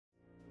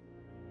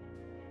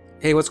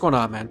Hey, what's going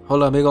on, man?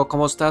 Hola amigo,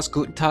 ¿cómo estás?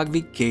 Guten Tag,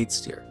 wie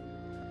geht's dir?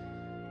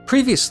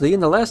 Previously, in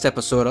the last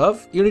episode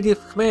of Unity of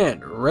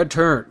Command,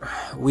 Return,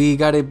 we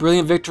got a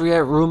brilliant victory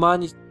at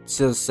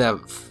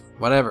Rumansev.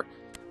 Whatever.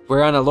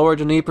 We're on a Lower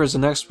Dnieper is the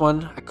next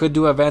one. I could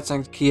do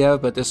advancing to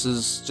Kiev, but this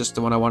is just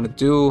the one I want to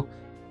do.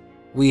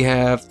 We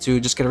have to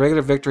just get a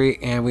regular victory,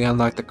 and we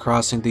unlock the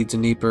crossing the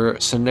Dnieper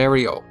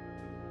scenario.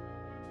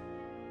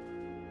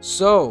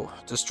 So,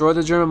 destroy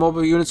the German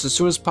mobile units as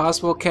soon as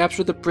possible,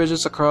 capture the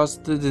bridges across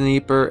the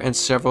Dnieper and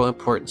several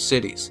important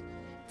cities.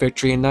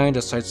 Victory in 9,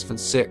 decisive in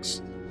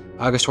 6.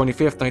 August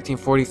 25th,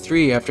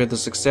 1943, after the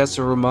success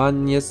of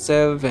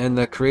Rumansev and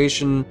the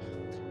creation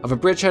of a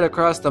bridgehead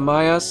across the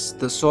Mayas,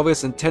 the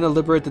Soviets intend to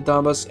liberate the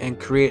Donbass and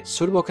create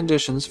suitable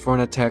conditions for an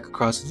attack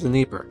across the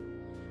Dnieper.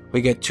 We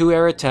get 2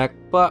 air attack,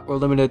 but we're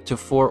limited to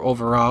 4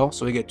 overall,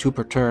 so we get 2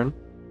 per turn.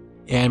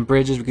 And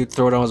bridges, we could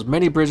throw down as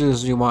many bridges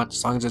as you want,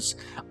 as long as it's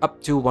up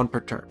to 1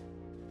 per turn.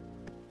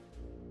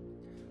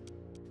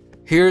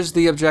 Here's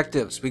the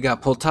objectives. We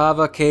got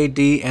Poltava,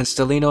 KD, and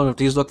Stalino, and if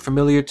these look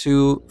familiar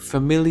to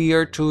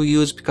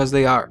you, it's because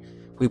they are.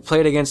 We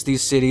played against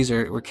these cities,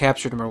 or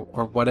captured them,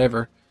 or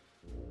whatever,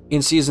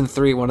 in Season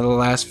 3, one of the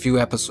last few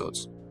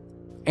episodes.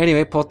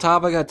 Anyway,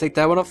 Poltava, gotta take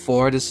that one up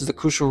 4. This is the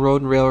crucial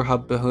road and railroad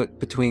hub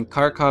between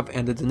Kharkov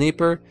and the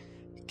Dnieper.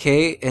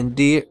 K and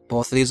D,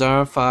 both of these are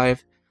on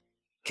 5.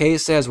 K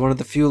says one of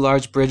the few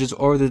large bridges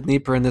over the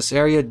Dnieper in this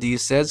area. D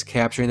says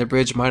capturing the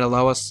bridge might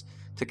allow us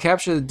to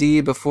capture the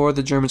D before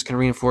the Germans can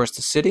reinforce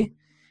the city.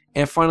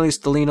 And finally,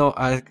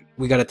 Stalino,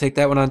 we got to take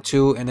that one on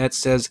 2, and that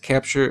says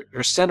capture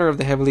or center of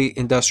the heavily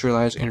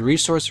industrialized and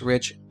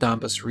resource-rich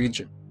Donbass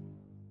region.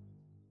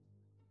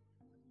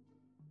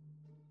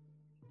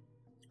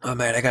 Oh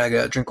man, I gotta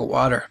get a drink of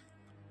water.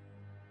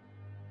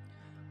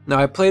 Now,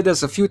 I played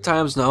this a few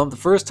times now. The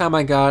first time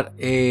I got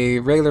a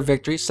regular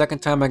victory. Second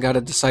time I got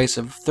a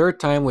decisive. Third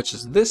time, which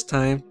is this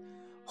time,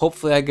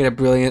 hopefully I get a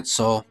brilliant.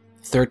 So,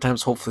 third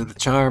time's hopefully the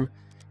charm.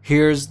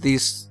 Here's the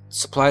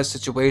supply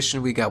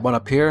situation. We got 1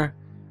 up here,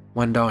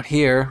 1 down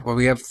here, where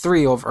we have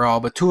 3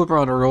 overall, but 2 of them are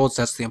on the roads.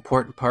 That's the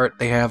important part.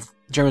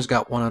 Germans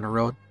got 1 on the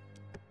road.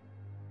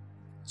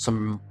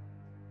 Some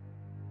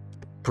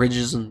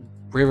bridges and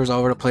rivers all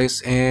over the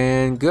place,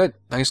 and good.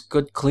 Nice,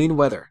 good, clean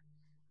weather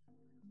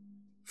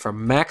for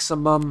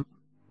maximum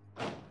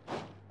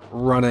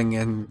running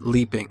and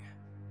leaping,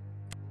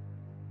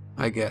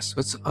 I guess.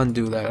 Let's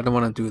undo that. I don't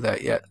want to do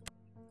that yet.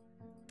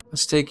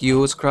 Let's take you.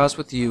 Let's cross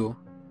with you.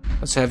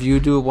 Let's have you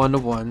do a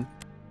 1-to-1.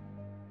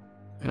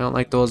 I don't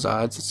like those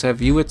odds. Let's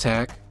have you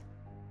attack.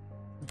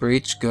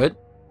 Breach. Good.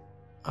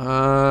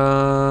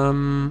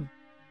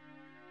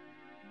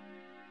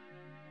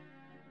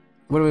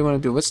 What do we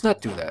want to do? Let's not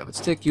do that.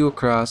 Let's take you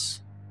across.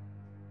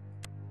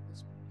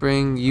 Let's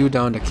bring you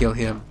down to kill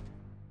him.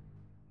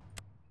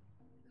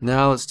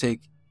 Now let's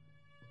take...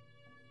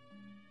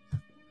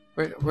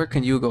 Where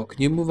can you go? Can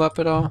you move up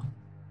at all?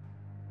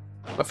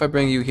 What if I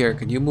bring you here?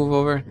 Can you move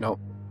over? Nope.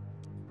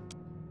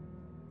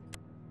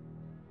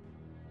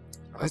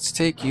 Let's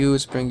take you.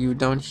 Let's bring you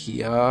down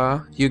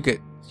here. You're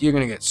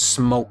gonna get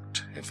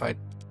smoked if I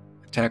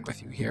attack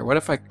with you here. What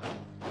if I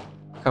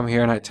come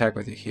here and I attack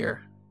with you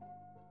here?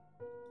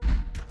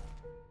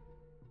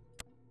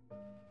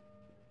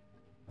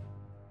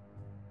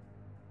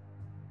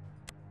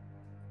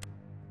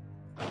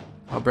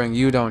 I'll bring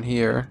you down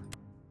here.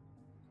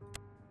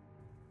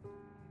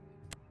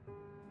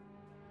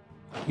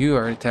 You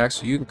are attacked,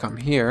 so you can come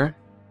here.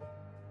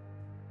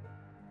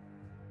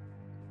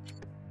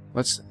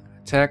 Let's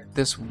attack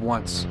this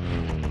once.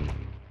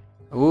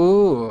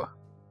 Ooh.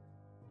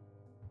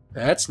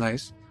 That's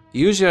nice.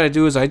 Usually what I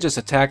do is I just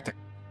attack the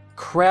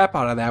crap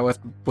out of that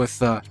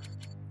with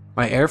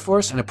my Air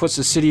Force, and it puts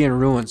the city in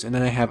ruins, and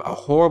then I have a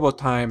horrible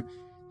time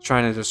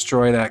trying to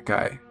destroy that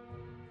guy.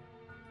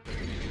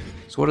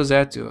 So what does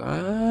that do?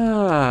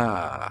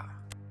 Ah.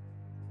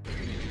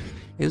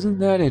 Isn't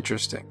that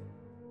interesting?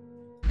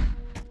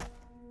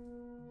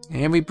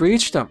 And we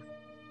breached them.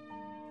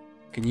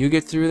 Can you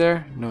get through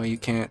there? No, you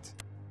can't.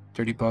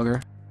 Dirty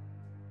bugger.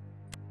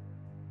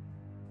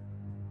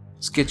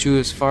 Let's get you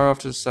as far off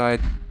to the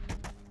side.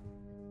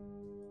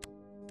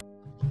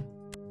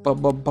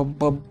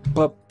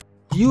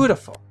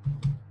 Beautiful.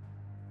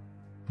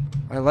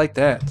 I like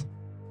that.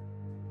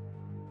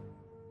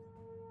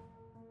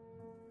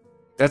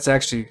 That's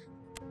actually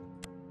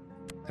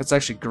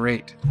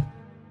great.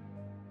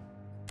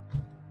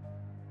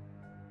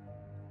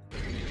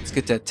 Let's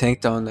get that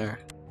tank down there.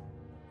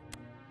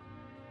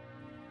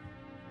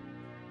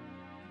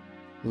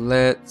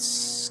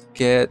 Let's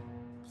get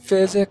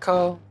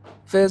physical.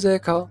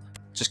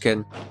 Just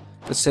kidding.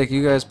 Let's take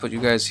you guys, put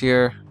you guys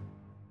here.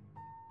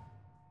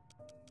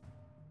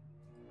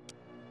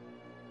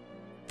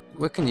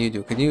 What can you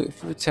do? Can you,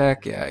 if you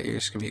attack? Yeah, you're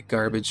just gonna be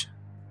garbage.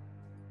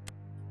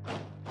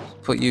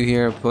 Put you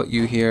here, put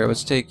you here.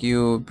 Let's take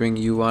you, bring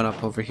you on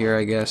up over here,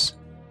 I guess.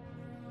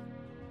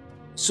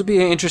 This would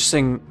be an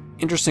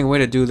interesting way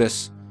to do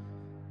this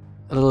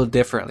a little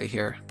differently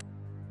here.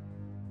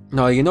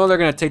 No, you know they're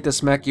going to take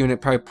this mech unit,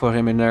 probably put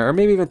him in there. Or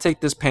maybe even take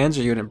this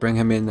panzer unit and bring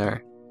him in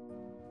there.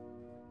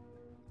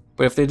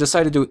 But if they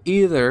decide to do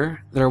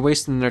either, they're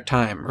wasting their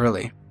time,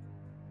 really.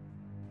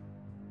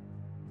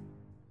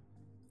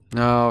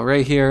 No,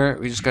 right here,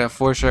 we just gotta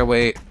force our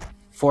way...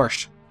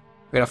 Force.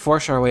 We gotta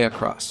force our way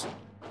across.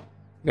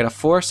 We gotta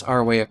force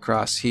our way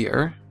across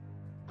here.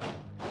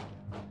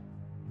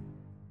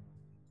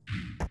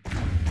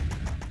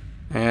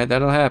 And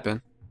that'll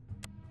happen.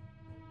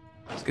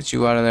 Let's get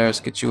you out of there, let's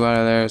get you out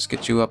of there, let's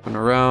get you up and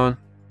around.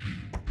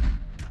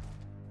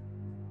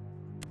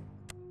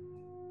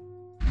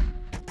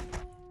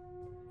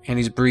 And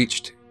he's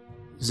breached.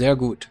 Sehr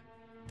gut.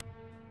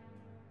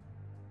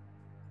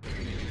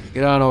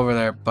 Get on over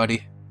there,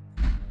 buddy.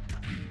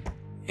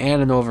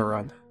 And an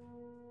overrun.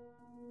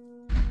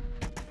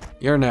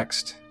 You're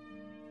next.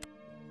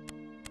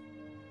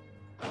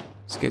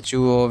 Let's get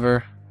you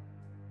over.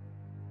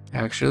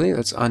 Actually,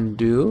 let's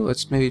undo.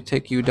 Let's maybe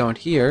take you down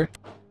here.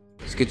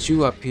 Let's get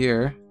you up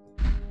here.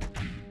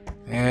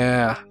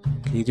 Yeah.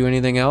 Can you do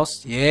anything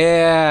else?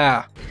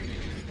 Yeah.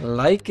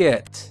 Like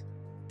it.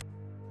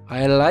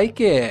 I like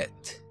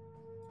it.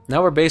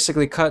 Now we're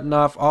basically cutting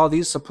off all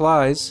these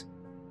supplies.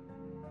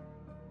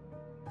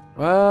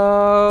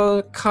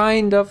 Well,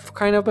 kind of,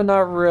 but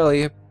not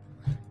really.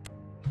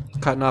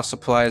 Cutting off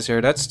supplies here.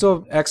 That's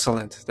still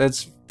excellent.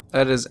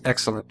 That is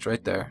excellent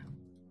right there.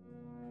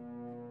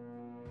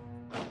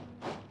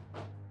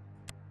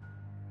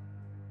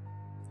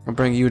 I'll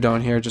bring you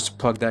down here just to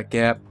plug that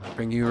gap.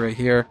 Bring you right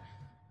here.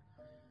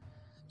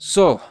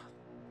 So,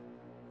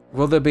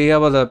 will they be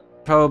able to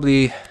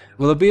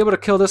will they be able to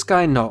kill this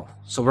guy? No.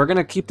 So we're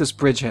gonna keep this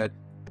bridgehead,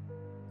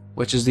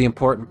 which is the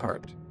important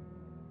part.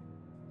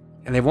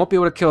 And they won't be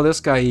able to kill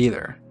this guy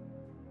either.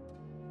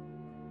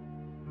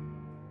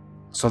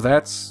 So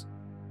that's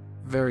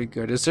very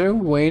good. Is there a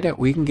way that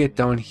we can get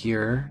down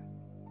here?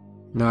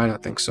 No, I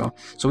don't think so.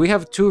 So we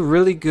have two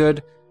really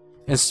good,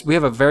 and we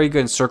have a very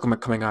good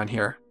encirclement coming on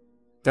here.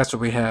 That's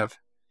what we have.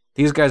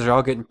 These guys are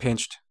all getting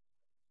pinched.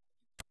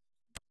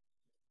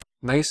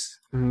 Nice,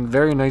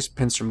 very nice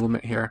pincer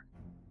movement here.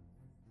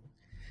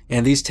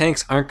 And these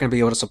tanks aren't going to be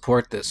able to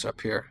support this up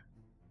here.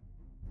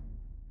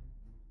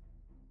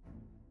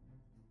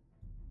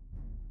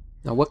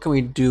 Now what can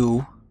we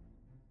do?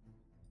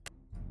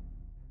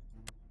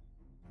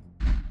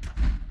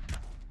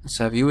 Let's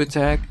have you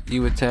attack,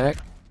 you attack,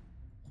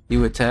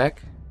 you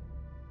attack.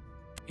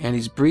 And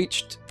he's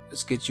breached.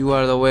 Let's get you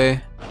out of the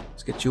way.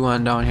 Let's get you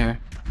on down here.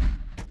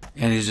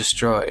 And he's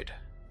destroyed.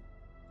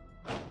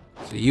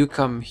 So you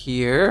come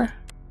here.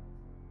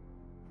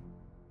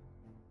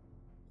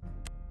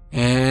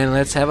 And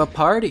let's have a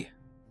party.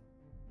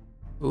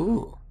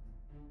 Ooh.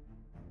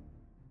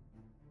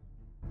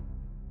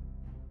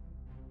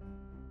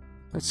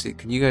 Let's see,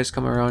 can you guys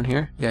come around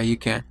here? Yeah, you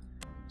can.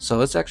 So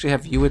let's actually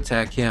have you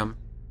attack him.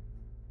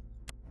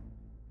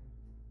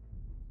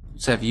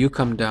 Let's have you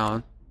come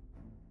down.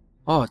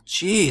 Oh,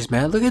 jeez,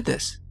 man, look at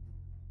this.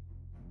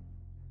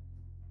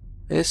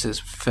 This is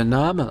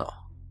phenomenal.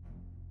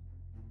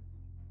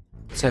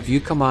 Let's have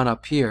you come on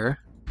up here.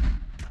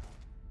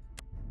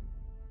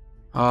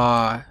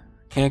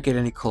 Can't get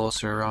any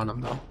closer around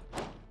him, though.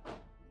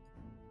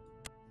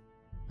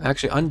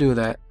 Actually, undo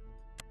that.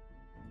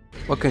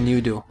 What can you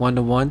do?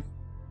 1-to-1?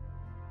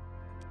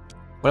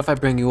 What if I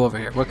bring you over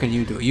here? What can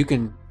you do? You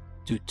can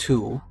do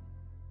 2.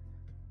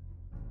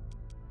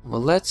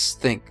 Well, let's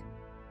think.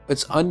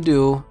 Let's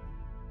undo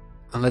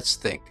and let's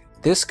think.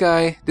 This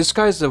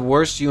guy's the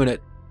worst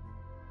unit.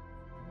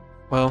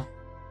 Well,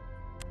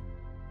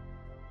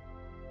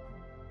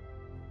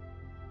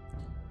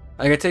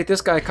 I could take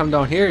this guy, come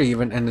down here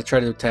even, and to try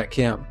to attack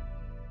him.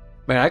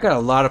 Man, I got a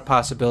lot of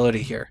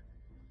possibility here.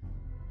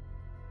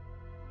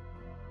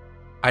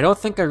 I don't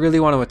think I really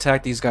want to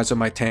attack these guys with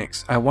my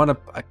tanks.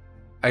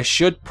 I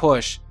should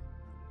push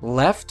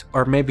left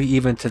or maybe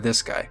even to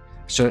this guy.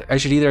 So I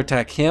should either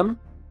attack him,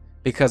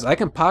 because I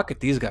can pocket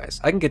these guys.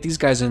 I can get these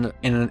guys into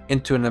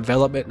an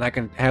envelopment and I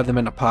can have them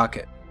in a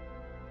pocket.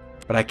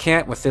 But I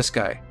can't with this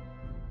guy.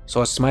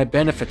 So it's to my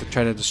benefit to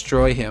try to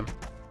destroy him.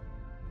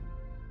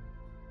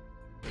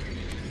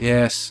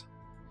 Yes.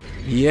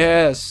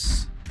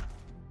 Yes.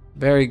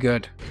 Very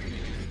good.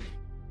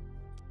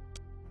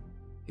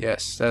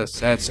 Yes,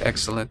 that's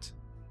excellent.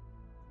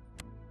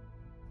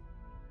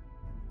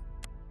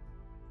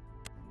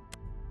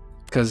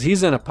 Because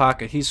he's in a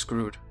pocket, he's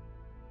screwed.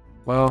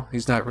 Well,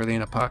 he's not really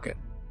in a pocket.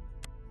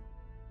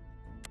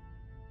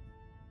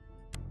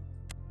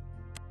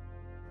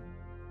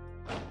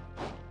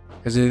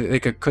 Because they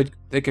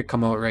could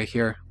come out right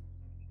here.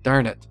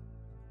 Darn it.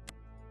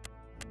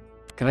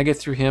 Can I get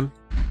through him?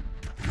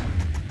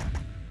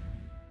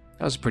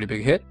 That was a pretty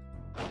big hit.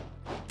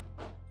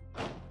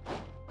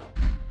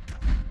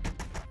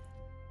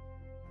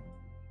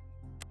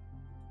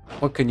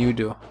 What can you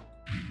do?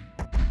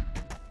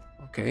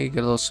 Okay, you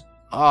get a little...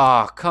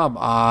 Oh, come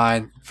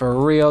on.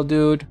 For real,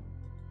 dude?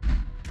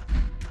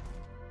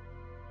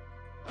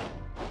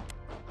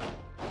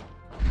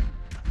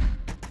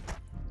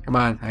 Come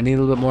on, I need a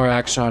little bit more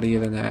action out of you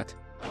than that.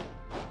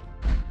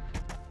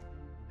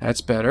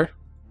 That's better.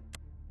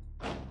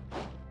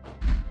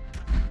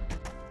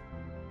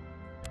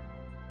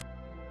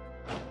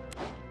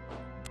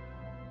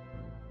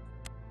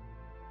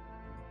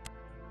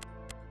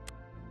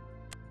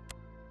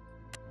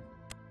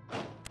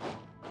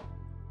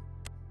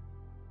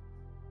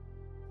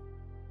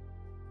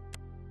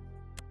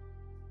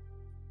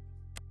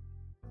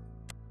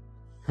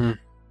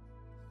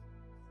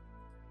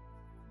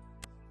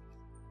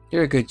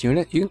 You're a good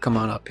unit. You can come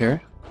on up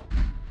here.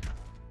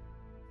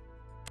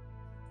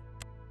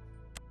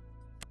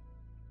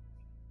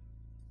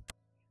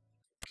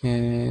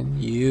 Can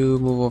you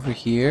move over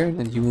here?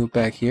 Then you move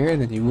back here.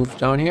 Then you move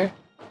down here.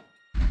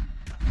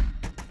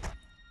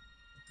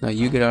 Now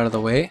you get out of the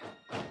way.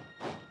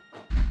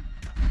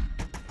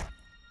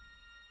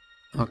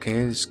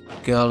 Okay, just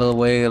get out of the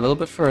way a little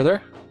bit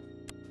further.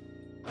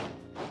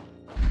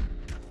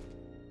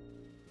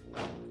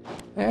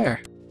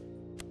 There.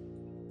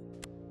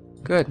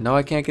 Good. Now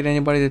I can't get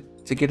anybody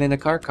to get into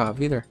Kharkov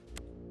either.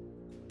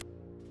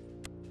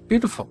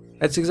 Beautiful.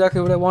 That's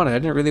exactly what I wanted. I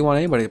didn't really want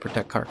anybody to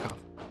protect Kharkov.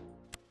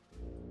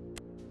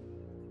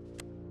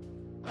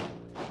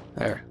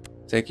 There.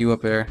 Take you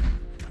up there.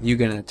 You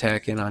get an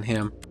attack in on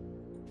him.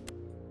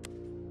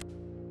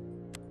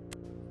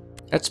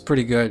 That's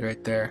pretty good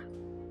right there.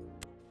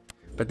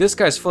 But this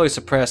guy's fully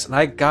suppressed, and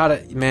I got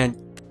it, man.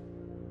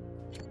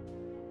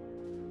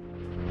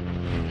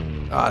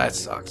 Oh, that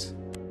sucks.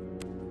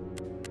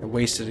 I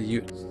wasted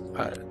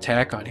a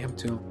attack on him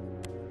too.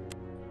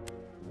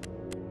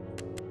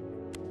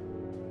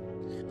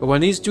 But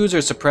when these dudes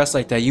are suppressed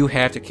like that, you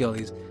have to kill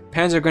these.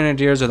 Panzer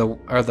Grenadiers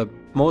are the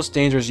most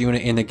dangerous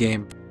unit in the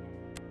game.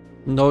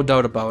 No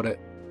doubt about it.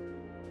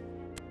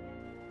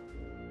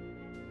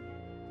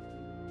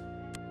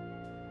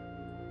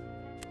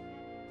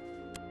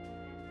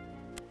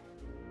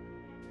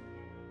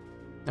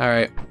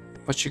 Alright.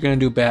 What you gonna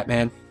do,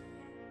 Batman?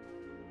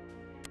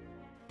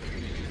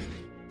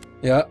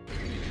 Yep.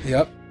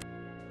 Yep.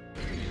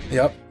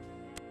 Yep.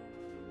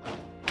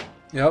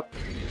 Yep.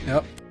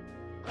 Yep.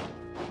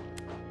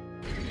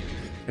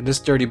 And this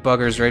dirty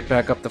bugger's right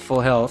back up to full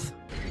health.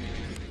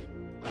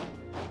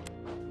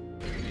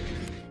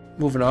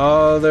 Moving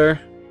all their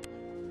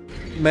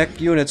mech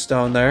units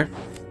down there.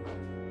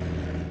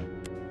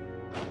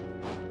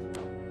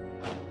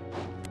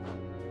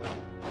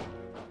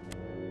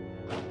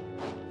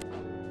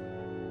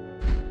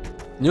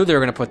 Knew they were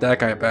gonna put that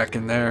guy back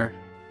in there.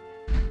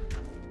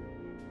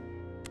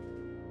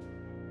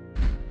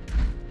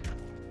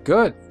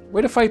 Good.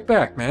 Way to fight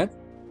back, man.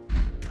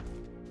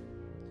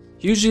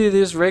 Usually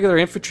these regular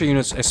infantry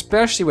units,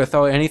 especially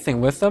without anything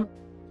with them,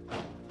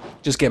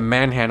 just get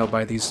manhandled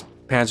by these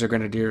Panzer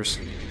Grenadiers.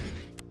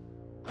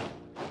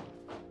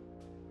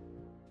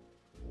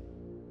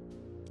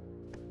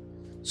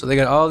 So they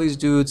got all these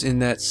dudes in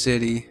that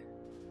city.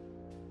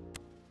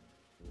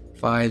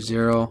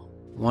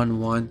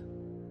 5011.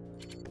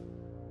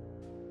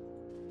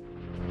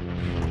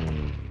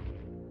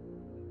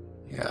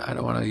 Yeah, I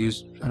don't want to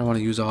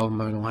use all of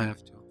them. I don't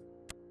have to.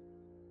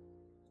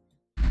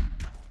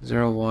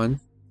 01.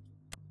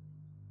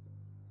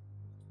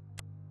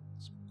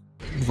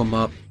 Move them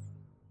up.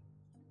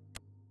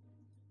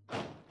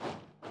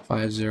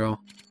 50. It's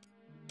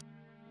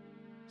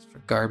for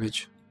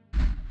garbage.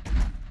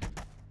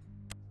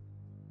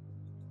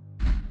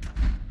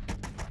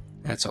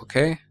 That's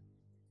okay.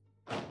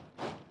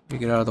 You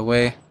get out of the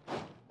way.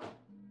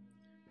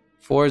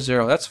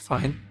 40. That's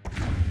fine.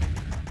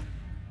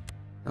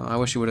 No, I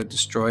wish you would have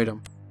destroyed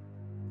them.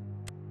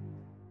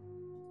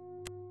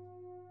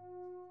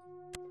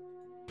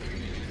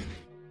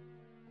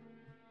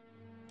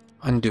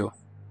 Undo.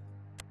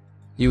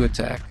 You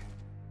attack.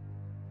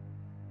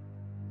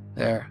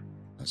 There.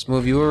 Let's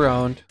move you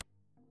around.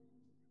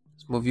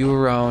 Let's move you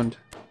around.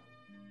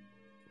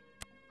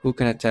 Who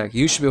can attack?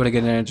 You should be able to get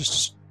in there and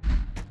just...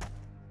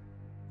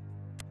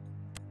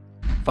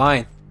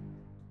 Fine.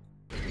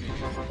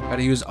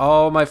 Gotta use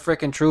all my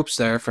frickin' troops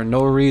there for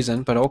no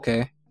reason, but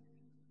okay.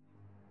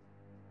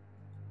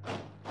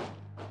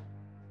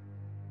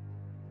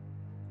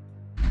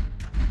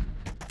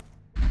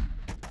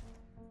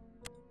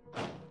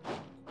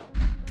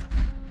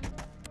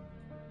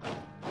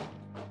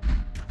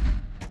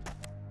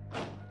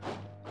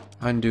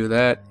 Undo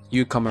that.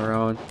 You come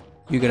around.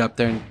 You get up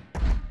there and...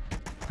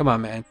 Come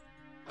on, man.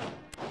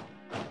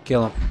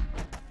 Kill him.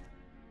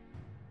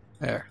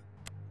 There.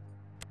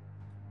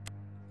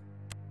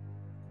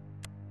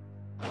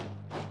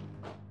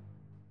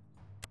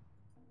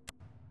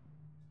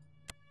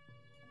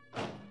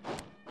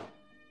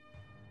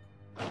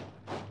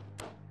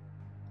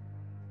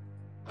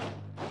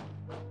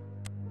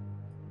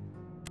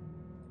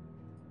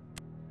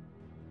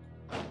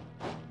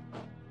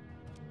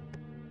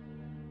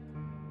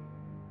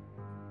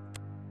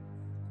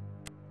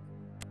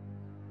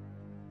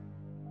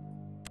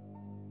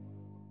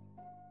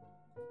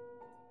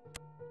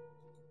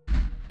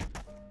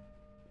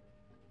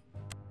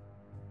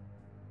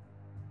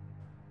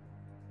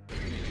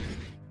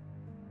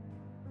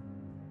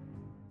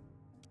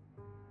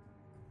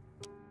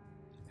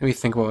 Let me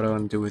think about what I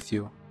want to do with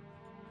you.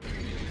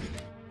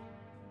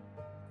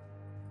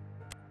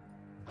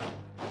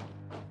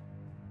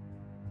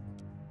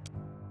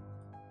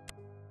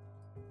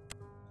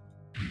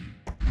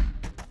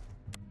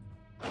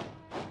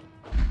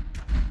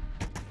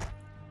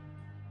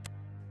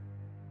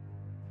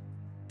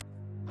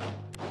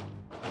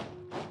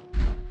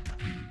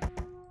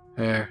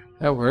 There,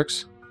 that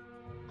works.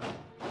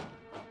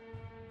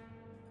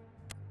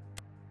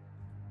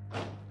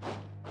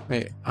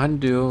 Wait,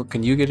 undo.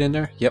 Can you get in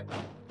there? Yep.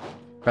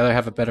 Rather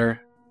have a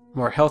better,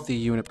 more healthy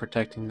unit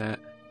protecting that.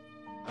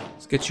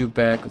 Let's get you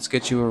back. Let's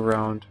get you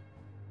around.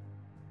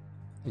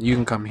 You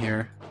can come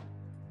here.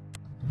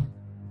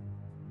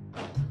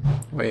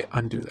 Wait,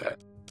 undo that.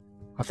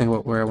 I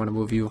think where I want to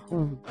move you.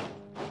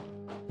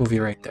 Move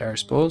you right there, I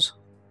suppose.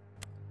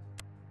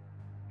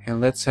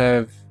 And let's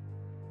have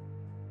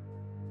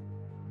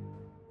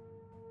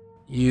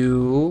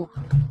you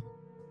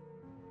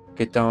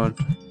get down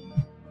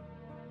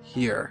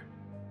here.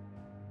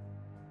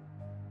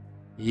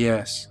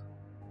 Yes.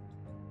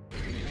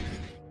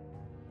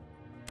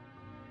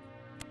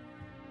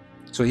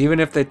 So even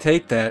if they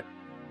take that,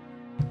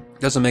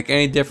 doesn't make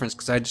any difference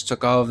because I just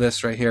took all of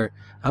this right here.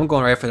 I'm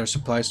going right for their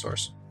supply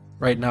source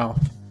right now.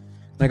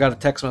 And I got a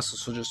text message,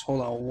 so just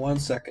hold on 1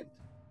 second.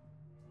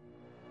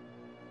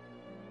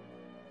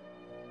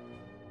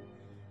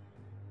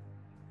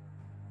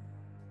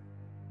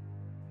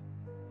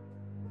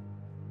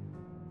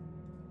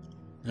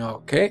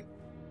 Okay.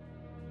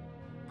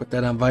 Put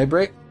that on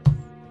vibrate.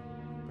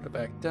 Put it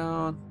back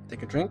down.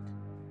 Take a drink.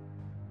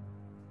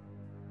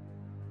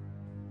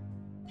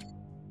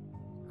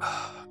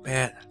 Oh,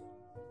 man.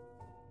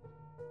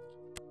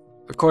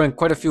 Recording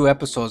quite a few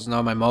episodes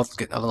now, my mouth's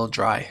getting a little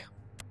dry.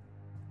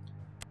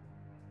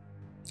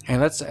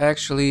 And let's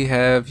actually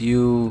have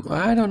you...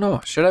 I don't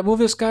know. Should I move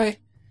this guy?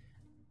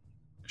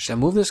 Should I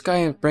move this guy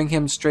and bring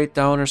him straight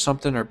down or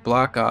something? Or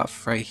block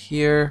off right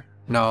here?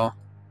 No.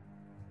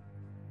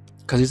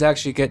 Because he's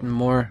actually getting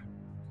more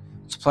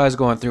supplies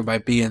going through by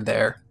being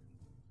there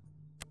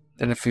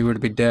than if he were to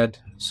be dead.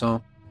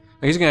 So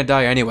he's going to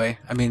die anyway.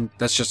 I mean,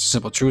 that's just a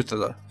simple truth of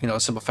the... a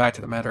simple fact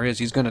of the matter is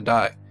he's going to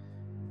die.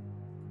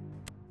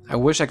 I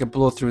wish I could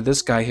blow through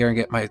this guy here and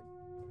get my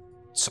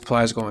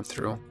supplies going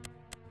through.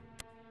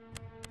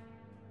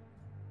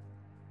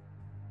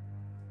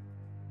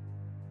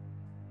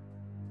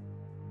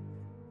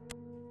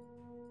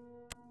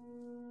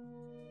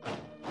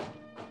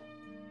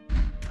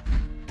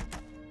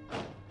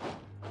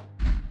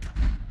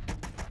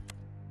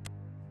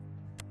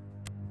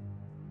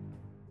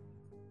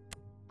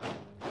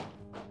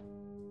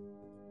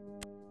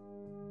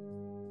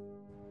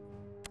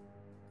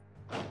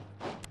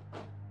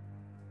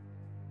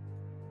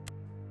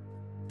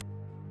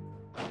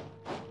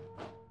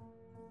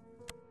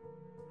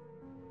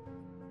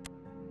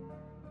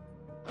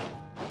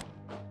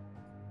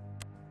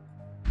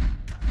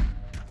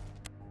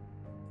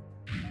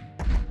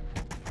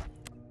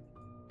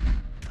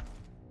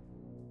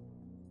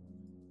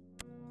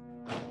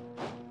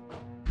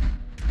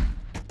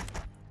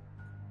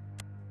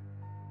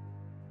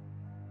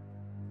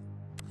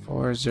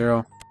 Four,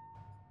 0.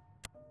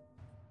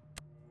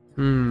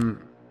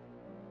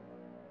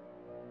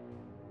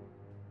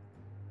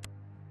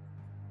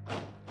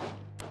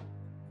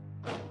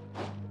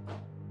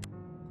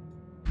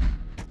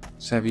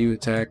 Let's have you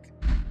attack.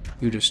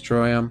 You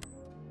destroy him.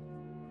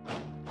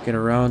 Get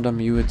around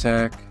him. You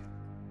attack.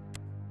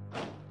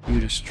 You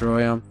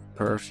destroy him.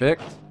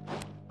 Perfect.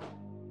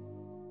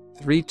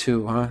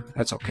 3-2, huh?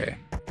 That's okay.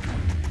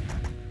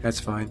 That's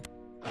fine.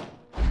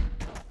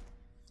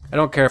 I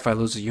don't care if I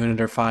lose a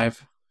unit or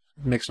 5.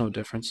 It makes no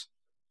difference.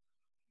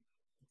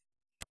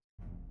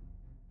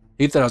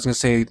 You thought I was going to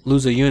say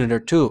lose a unit or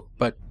 2,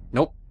 but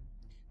nope.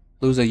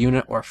 Lose a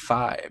unit or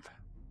 5.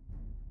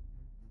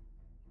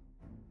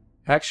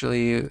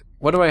 Actually,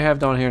 what do I have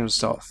down here in the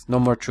south? No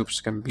more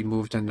troops can be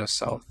moved into the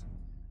south.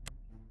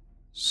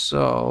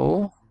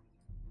 So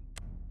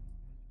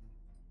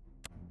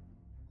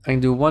I can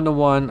do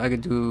 1-to-1. I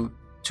can do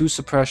 2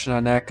 suppression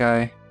on that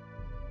guy.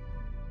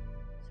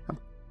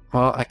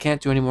 Well, I can't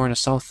do any more in the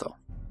south, though. What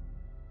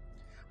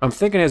I'm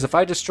thinking is if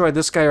I destroy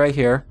this guy right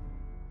here,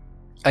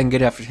 I can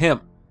get after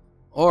him.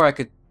 Or I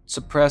could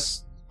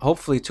suppress,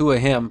 hopefully, 2 of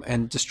him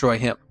and destroy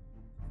him.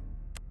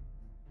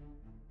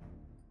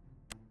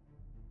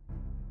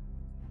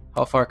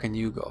 How far can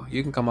you go?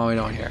 You can come all the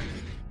way down here.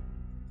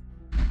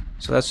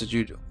 So that's what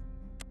you do.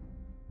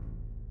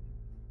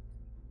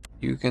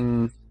 You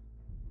can...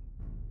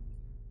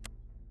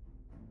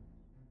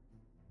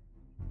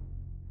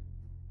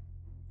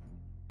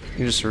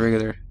 You're just a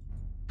regular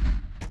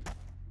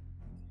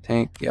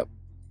tank, yep.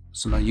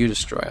 So now you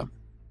destroy him.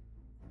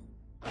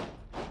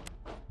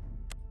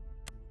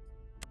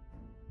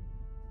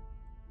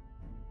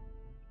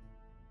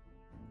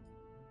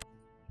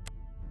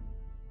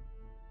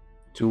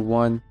 To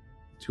 1,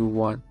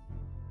 2-1.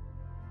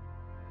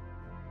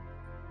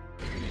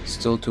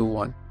 Still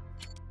 2-1.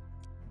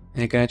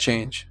 Ain't gonna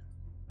change.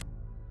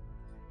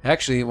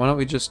 Actually, why don't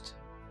we just...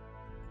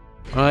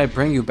 Why don't I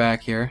bring you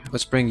back here?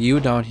 Let's bring you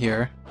down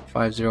here.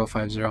 5-0,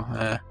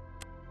 5-0.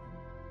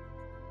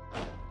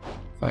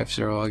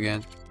 5-0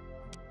 again.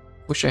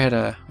 Wish I had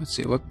a... Let's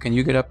see, what can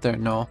you get up there?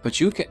 No, but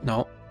you can...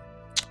 No.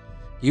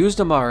 Used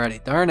them already,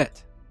 darn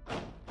it.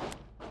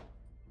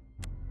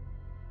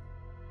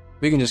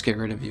 We can just get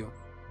rid of you.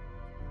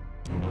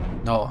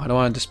 No, I don't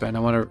want to disband. I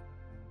want to...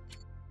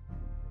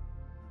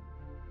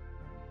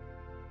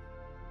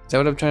 Is that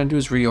what I'm trying to do,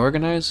 is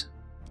reorganize?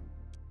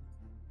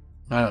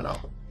 I don't know.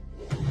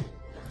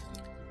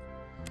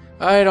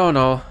 I don't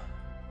know.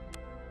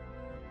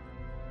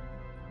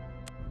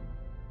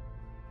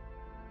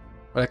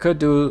 What I could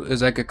do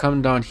is I could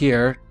come down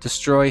here,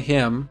 destroy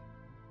him,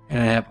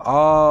 and I have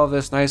all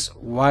this nice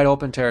wide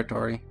open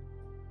territory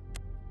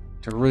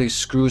to really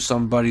screw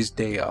somebody's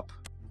day up.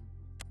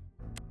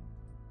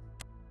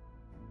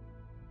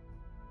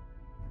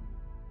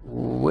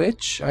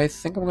 Which I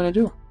think I'm gonna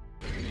do.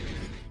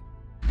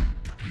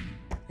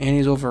 And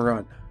he's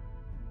overrun.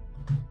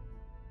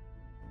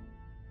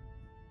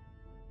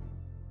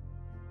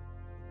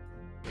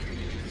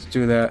 Let's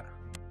do that.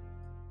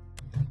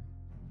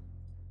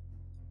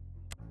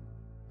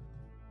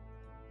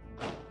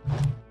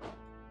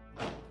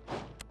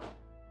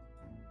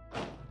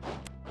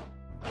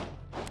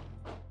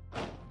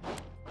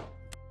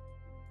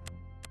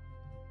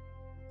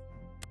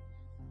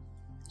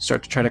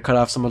 Start to try to cut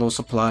off some of those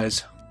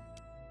supplies.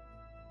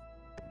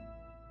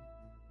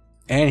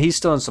 And he's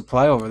still in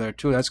supply over there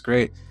too, that's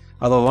great.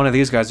 Although one of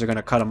these guys are going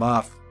to cut him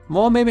off.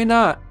 Well, maybe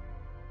not.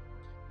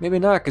 Maybe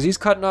not, because he's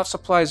cutting off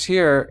supplies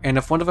here, and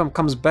if one of them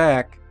comes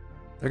back,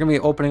 they're going to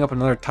be opening up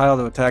another tile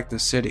to attack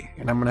this city.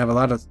 And I'm going to have a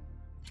lot of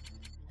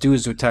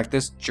dudes to attack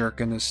this jerk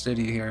in this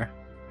city here.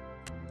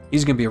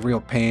 He's going to be a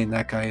real pain,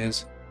 that guy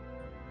is.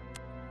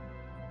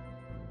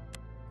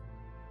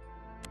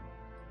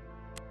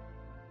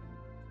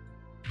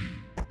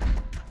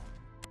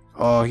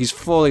 Oh, he's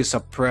fully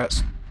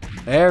suppressed.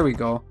 There we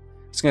go.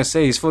 I was going to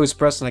say he's fully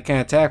suppressed and I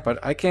can't attack,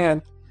 but I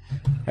can.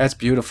 That's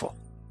beautiful.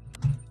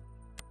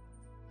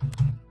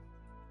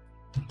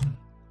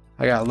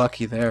 I got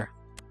lucky there.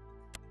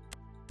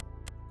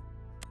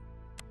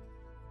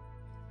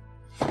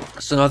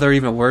 So now they're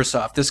even worse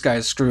off. This guy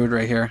is screwed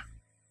right here.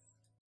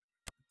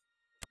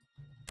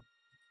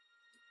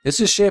 This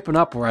is shaping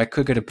up where I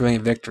could get a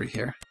brilliant victory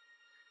here.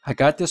 I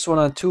got this one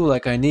on 2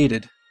 like I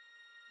needed.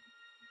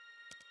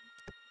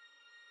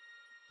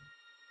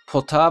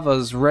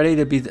 Poltava's ready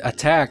to be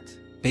attacked,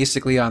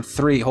 basically on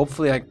 3.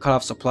 Hopefully I can cut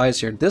off supplies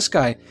here. This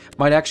guy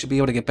might actually be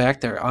able to get back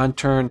there on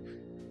turn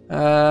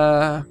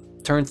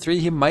 3.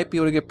 He might be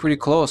able to get pretty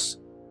close.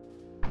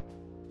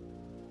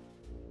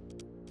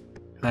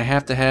 And I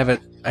have to have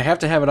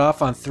it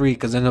off on 3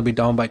 because then they'll be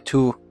down by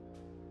 2.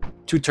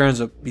 2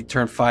 turns will be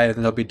turn 5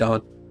 and they'll be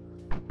down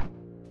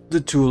the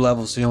 2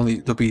 levels. So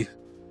they'll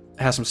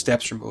have some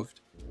steps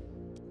removed.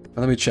 But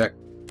let me check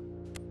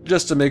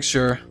just to make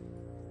sure.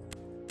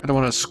 I don't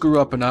want to screw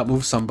up and not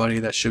move somebody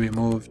that should be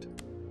moved.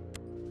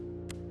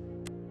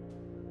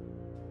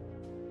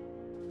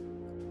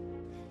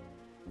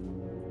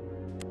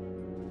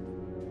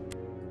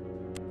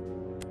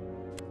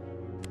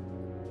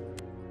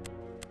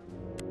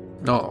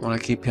 No, I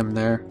want to keep him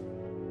there.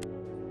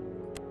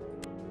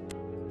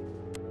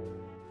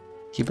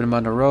 Keeping him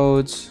on the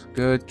roads.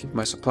 Good. Keep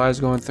my supplies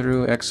going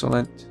through.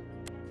 Excellent.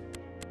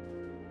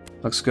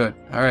 Looks good.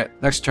 Alright,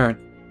 next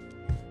turn.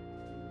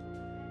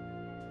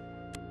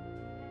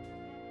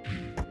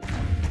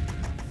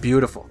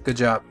 Beautiful. Good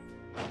job.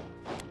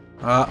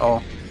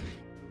 Uh-oh.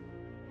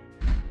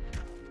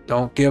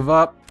 Don't give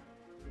up.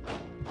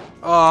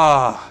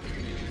 Ah,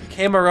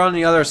 came around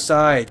the other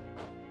side.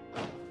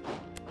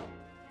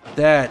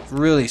 That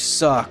really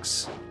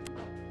sucks.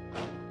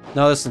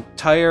 Now this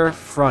entire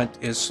front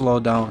is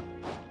slowed down.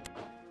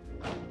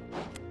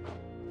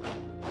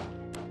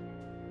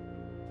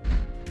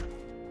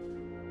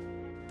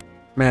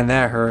 Man,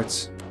 that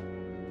hurts.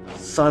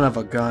 Son of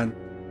a gun.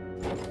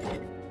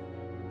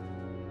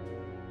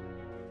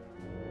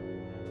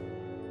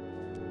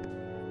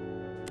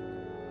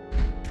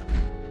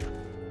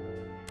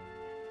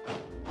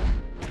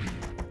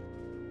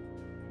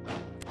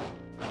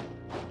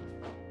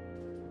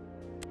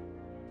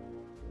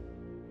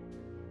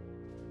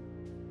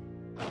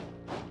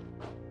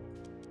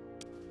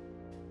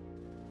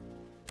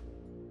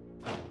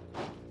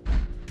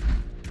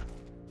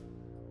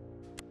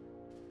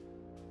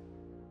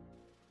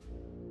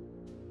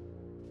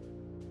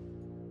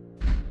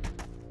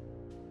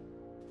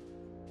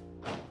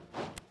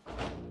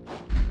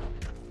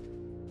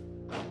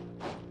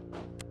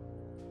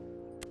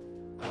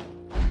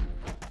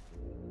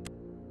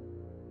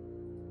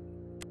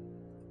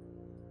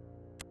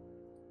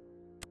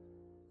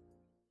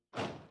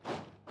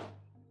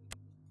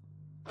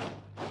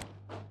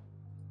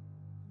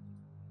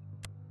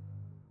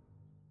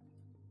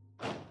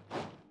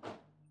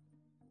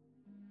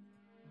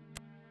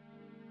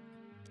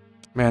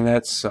 Man,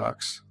 that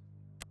sucks.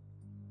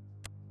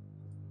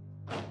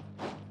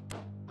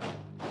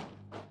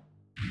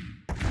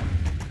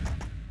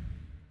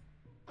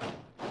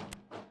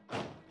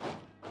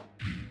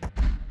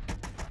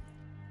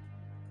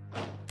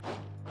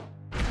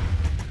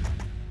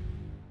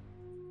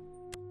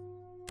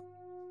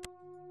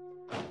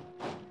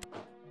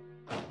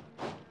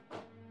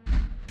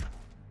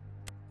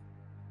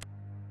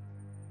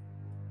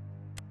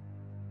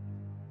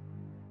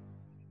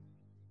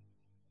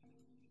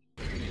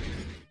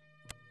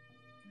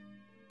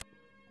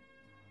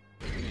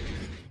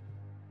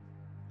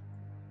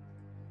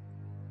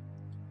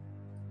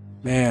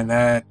 Man,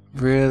 that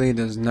really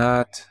does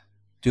not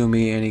do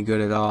me any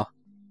good at all.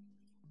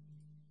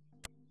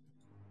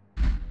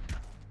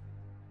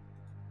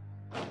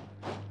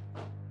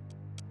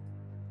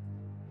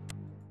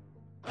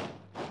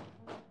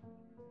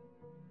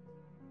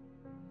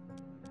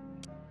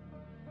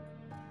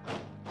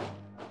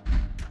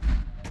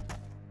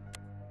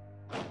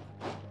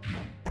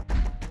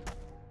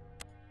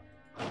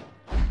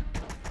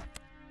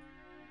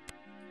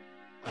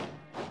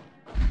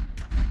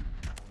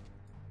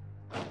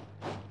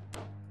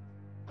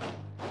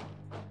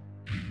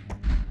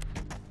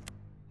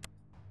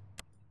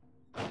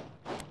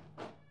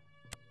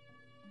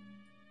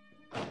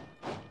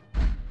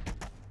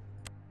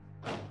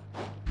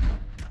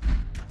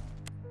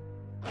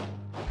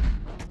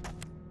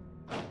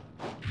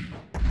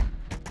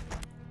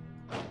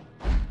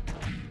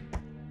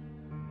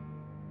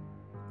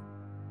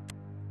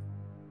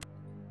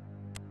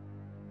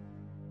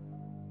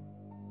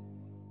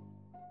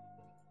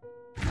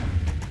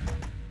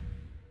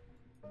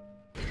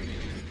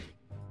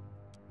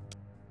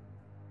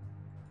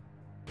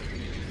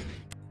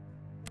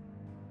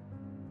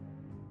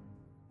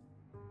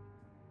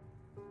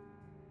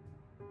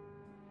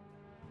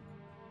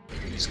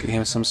 Let's get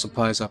him some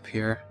supplies up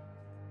here.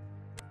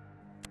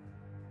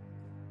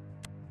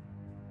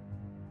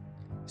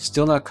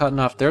 Still not cutting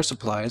off their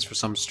supplies for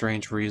some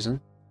strange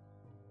reason.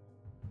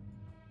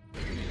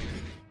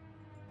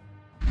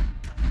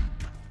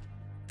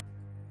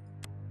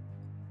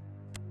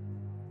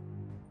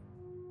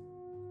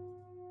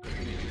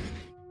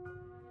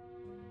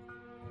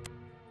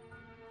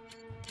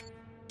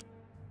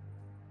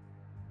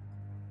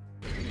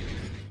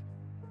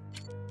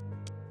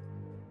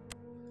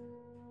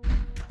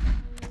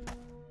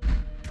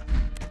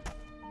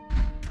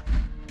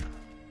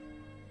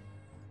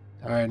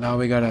 Alright, now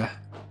we gotta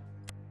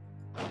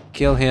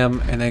kill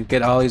him and then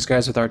get all these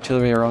guys with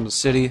artillery around the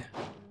city.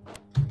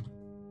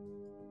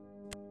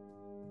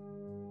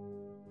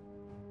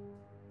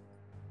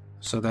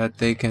 So that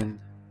they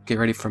can get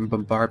ready for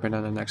bombardment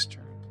on the next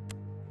turn.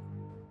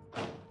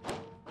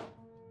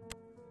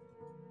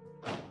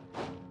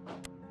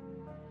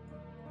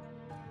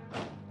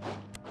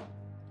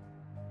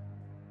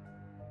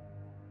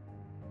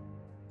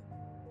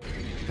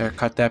 Better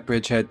cut that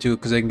bridgehead too,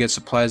 because they can get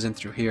supplies in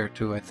through here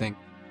too, I think.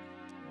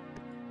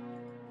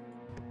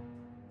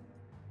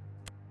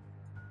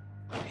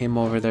 Him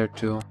over there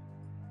too.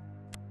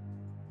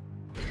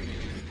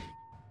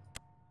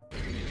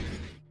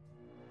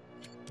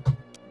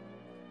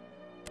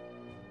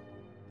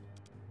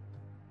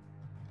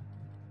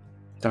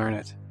 Darn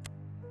it.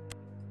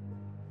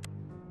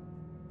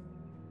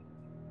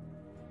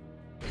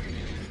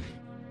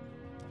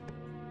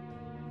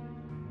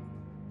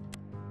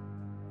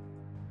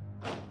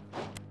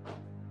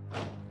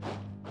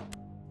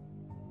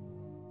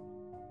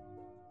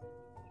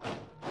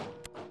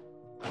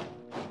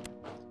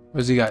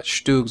 What's he got?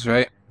 Stugs,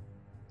 right?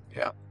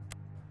 Yeah.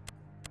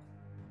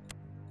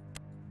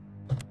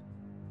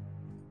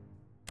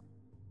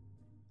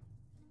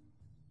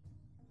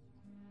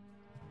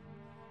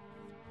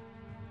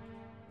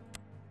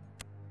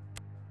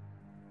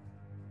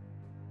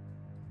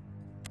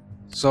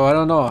 So I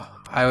don't know.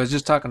 I was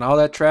just talking all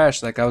that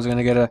trash like I was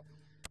gonna get a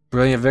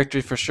brilliant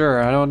victory for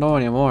sure. I don't know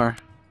anymore.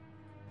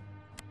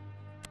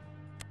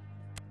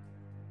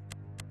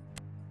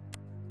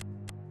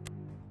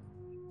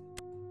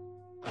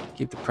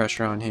 Keep the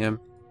pressure on him.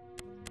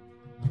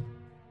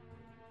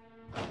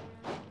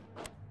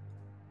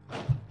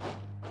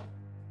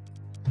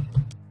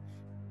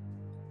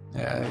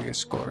 Yeah, there's a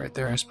score right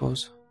there, I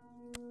suppose.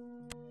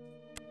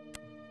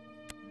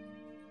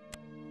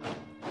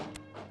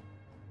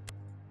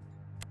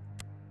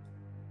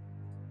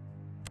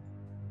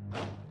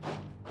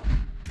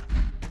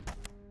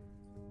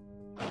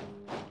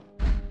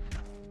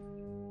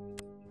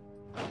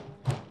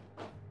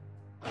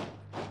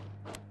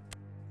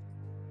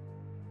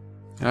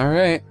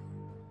 Alright.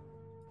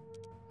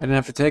 I didn't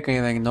have to take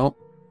anything. Nope.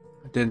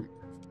 I didn't.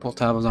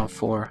 Poltava's on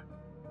 4.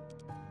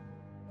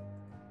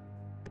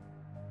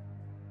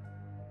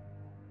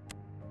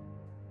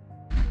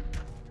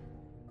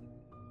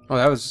 Oh,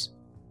 that was...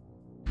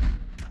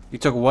 You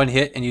took one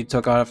hit and you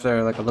took off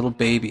there like a little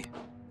baby.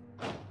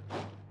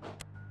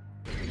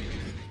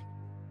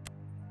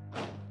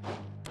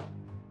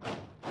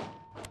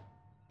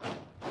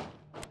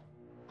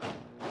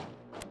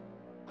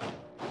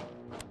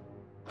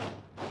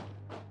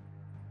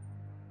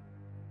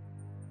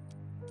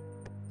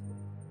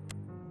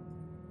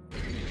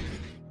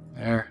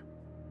 There.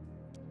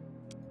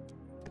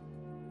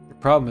 The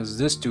problem is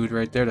this dude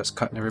right there that's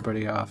cutting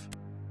everybody off.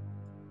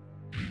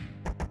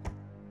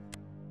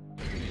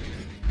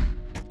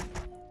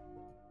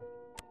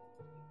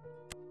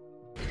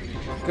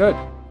 Good.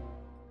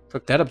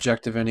 Took that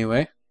objective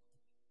anyway.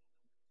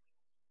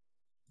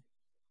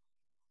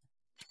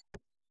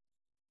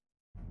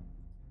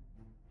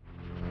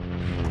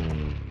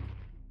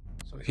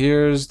 So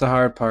here's the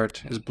hard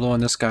part, is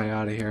blowing this guy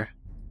out of here.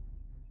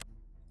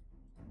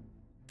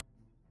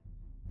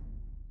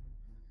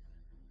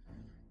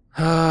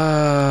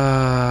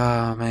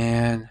 Ah,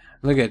 man.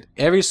 Look at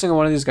every single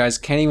one of these guys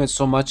can't even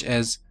so much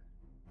as...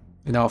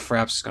 You know,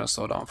 Fraps is going to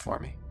slow down for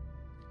me.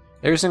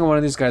 Every single one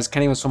of these guys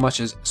can't even so much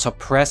as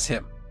suppress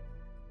him.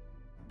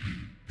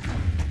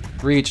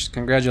 Reached,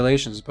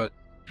 congratulations, but...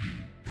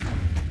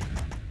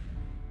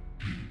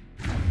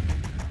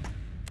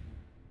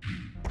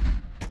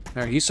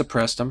 There, he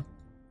suppressed him.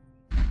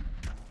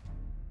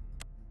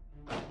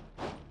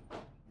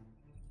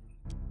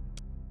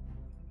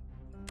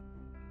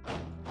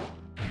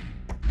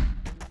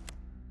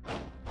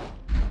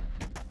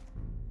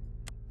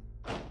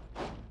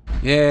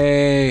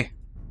 Yay!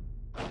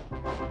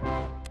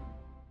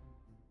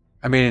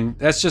 I mean,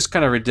 that's just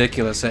kind of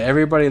ridiculous.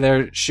 Everybody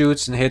there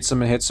shoots and hits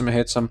them and hits them and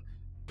hits them,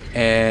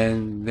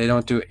 and they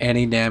don't do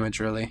any damage,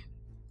 really.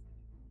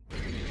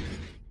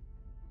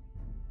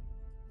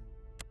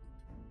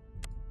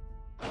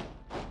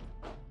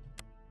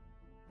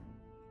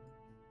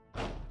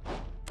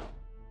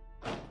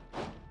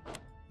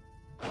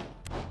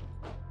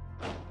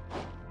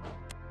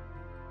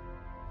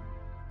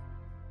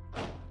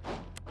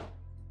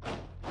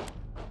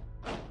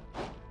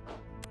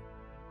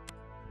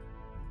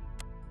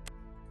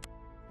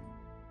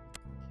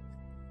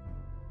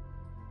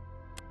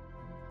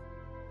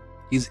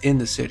 He's in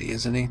the city,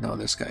 isn't he? No,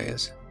 this guy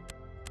is.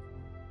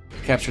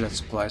 Capture that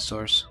supply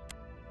source.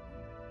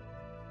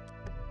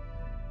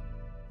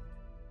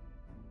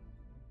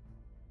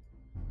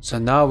 So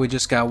now we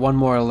just got one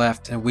more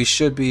left, and we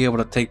should be able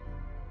to take...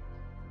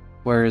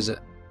 Where is it?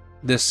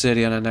 This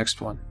city on the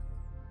next one.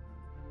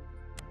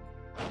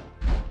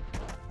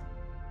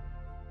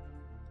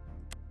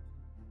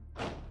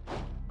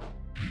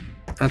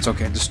 That's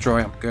okay,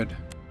 destroy him, good.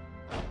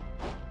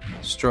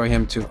 Destroy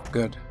him too,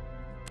 good.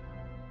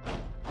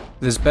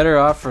 It is better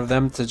off for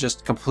them to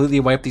just completely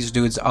wipe these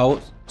dudes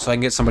out so I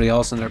can get somebody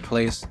else in their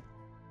place.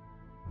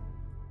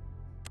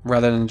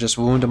 Rather than just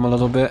wound them a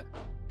little bit.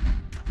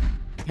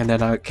 And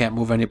then I can't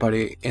move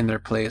anybody in their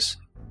place.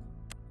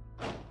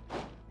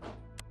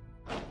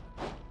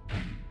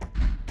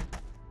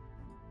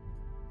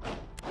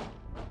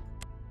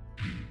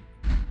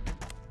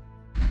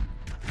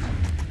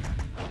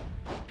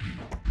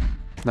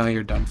 Now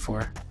you're done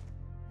for.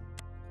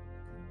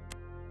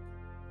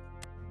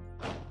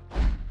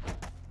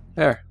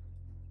 There.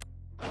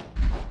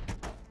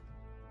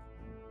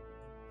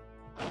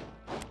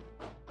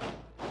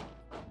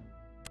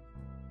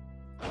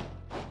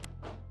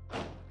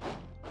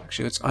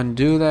 Actually, let's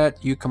undo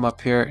that. You come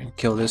up here and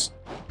kill this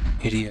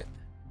idiot.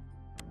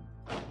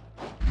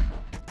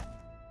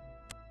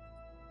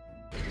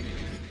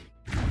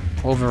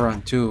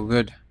 Overrun too,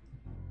 good.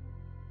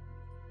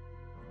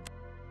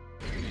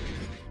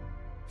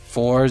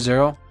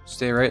 4-0.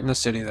 Stay right in the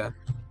city then.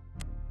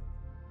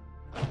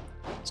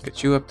 Let's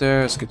get you up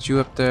there. Let's get you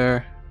up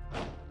there.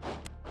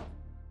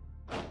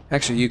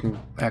 Actually, you can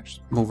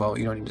move out.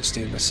 You don't need to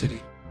stay in the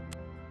city.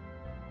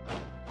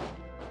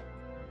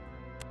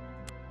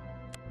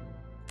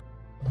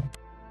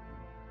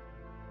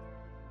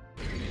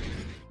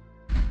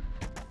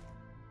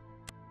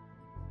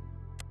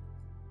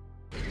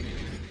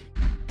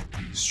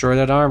 Destroy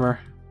that armor.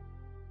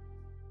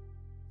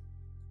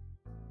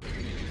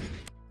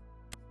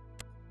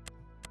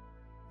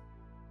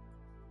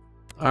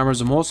 Armor's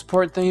the most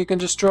important thing you can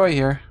destroy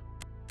here.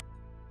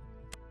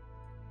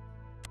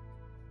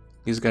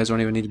 These guys don't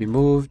even need to be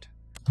moved.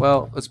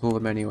 Well, let's move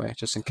them anyway,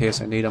 just in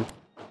case I need them.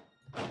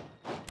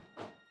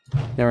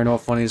 Never know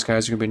if one of these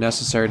guys are going to be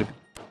necessary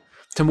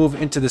to move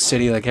into the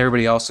city. Like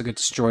everybody else will get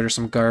destroyed or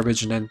some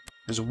garbage, and then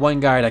there's one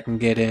guy that can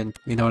get in.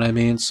 You know what I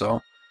mean?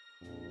 So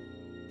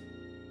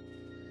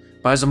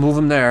might as well move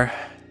him there.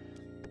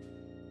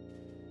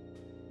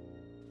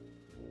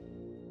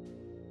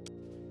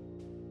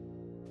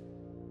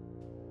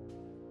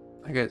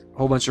 I get a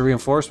whole bunch of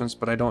reinforcements,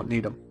 but I don't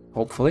need them.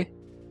 Hopefully.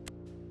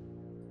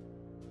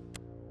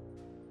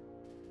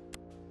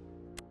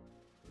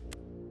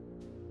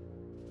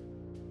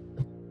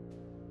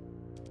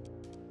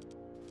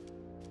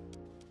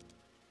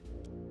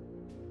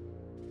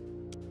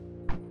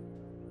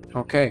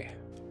 Okay.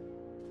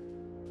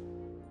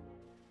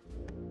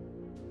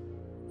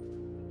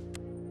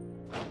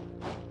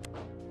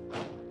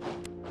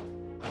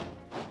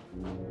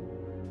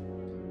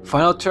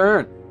 Final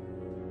turn.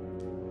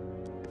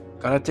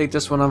 Gotta take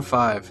this one on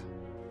 5.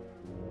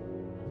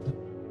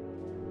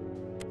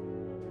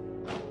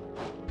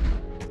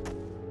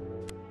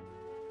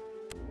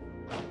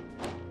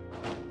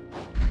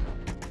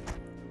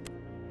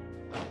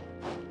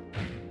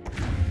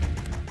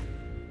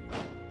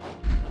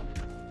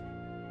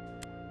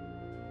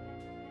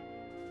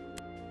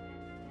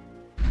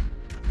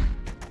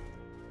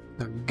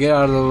 Now get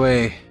out of the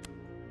way.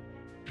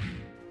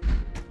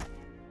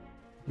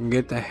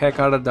 Get the heck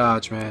out of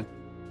Dodge, man.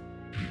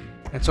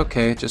 It's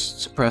okay, just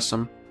suppress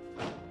them.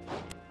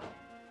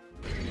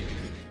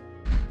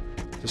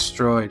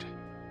 Destroyed.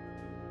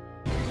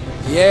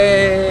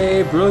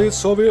 Yay! Brilliant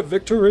Soviet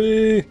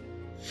victory!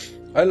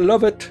 I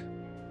love it!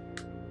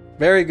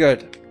 Very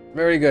good.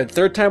 Very good.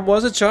 Third time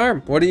was a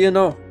charm. What do you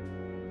know?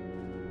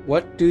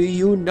 What do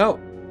you know?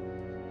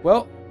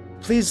 Well,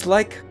 please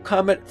like,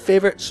 comment,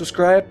 favorite,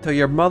 subscribe, tell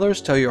your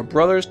mothers, tell your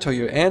brothers, tell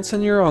your aunts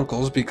and your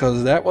uncles,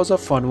 because that was a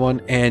fun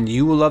one and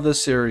you will love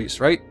this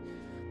series, right?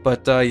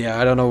 But yeah,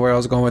 I don't know where I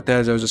was going with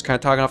that. I was just kind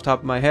of talking off the top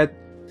of my head.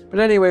 But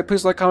anyway,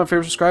 please like, comment,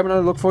 favorite, subscribe, and I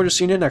look forward to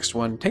seeing you next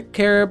one. Take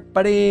care,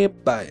 buddy.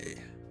 Bye.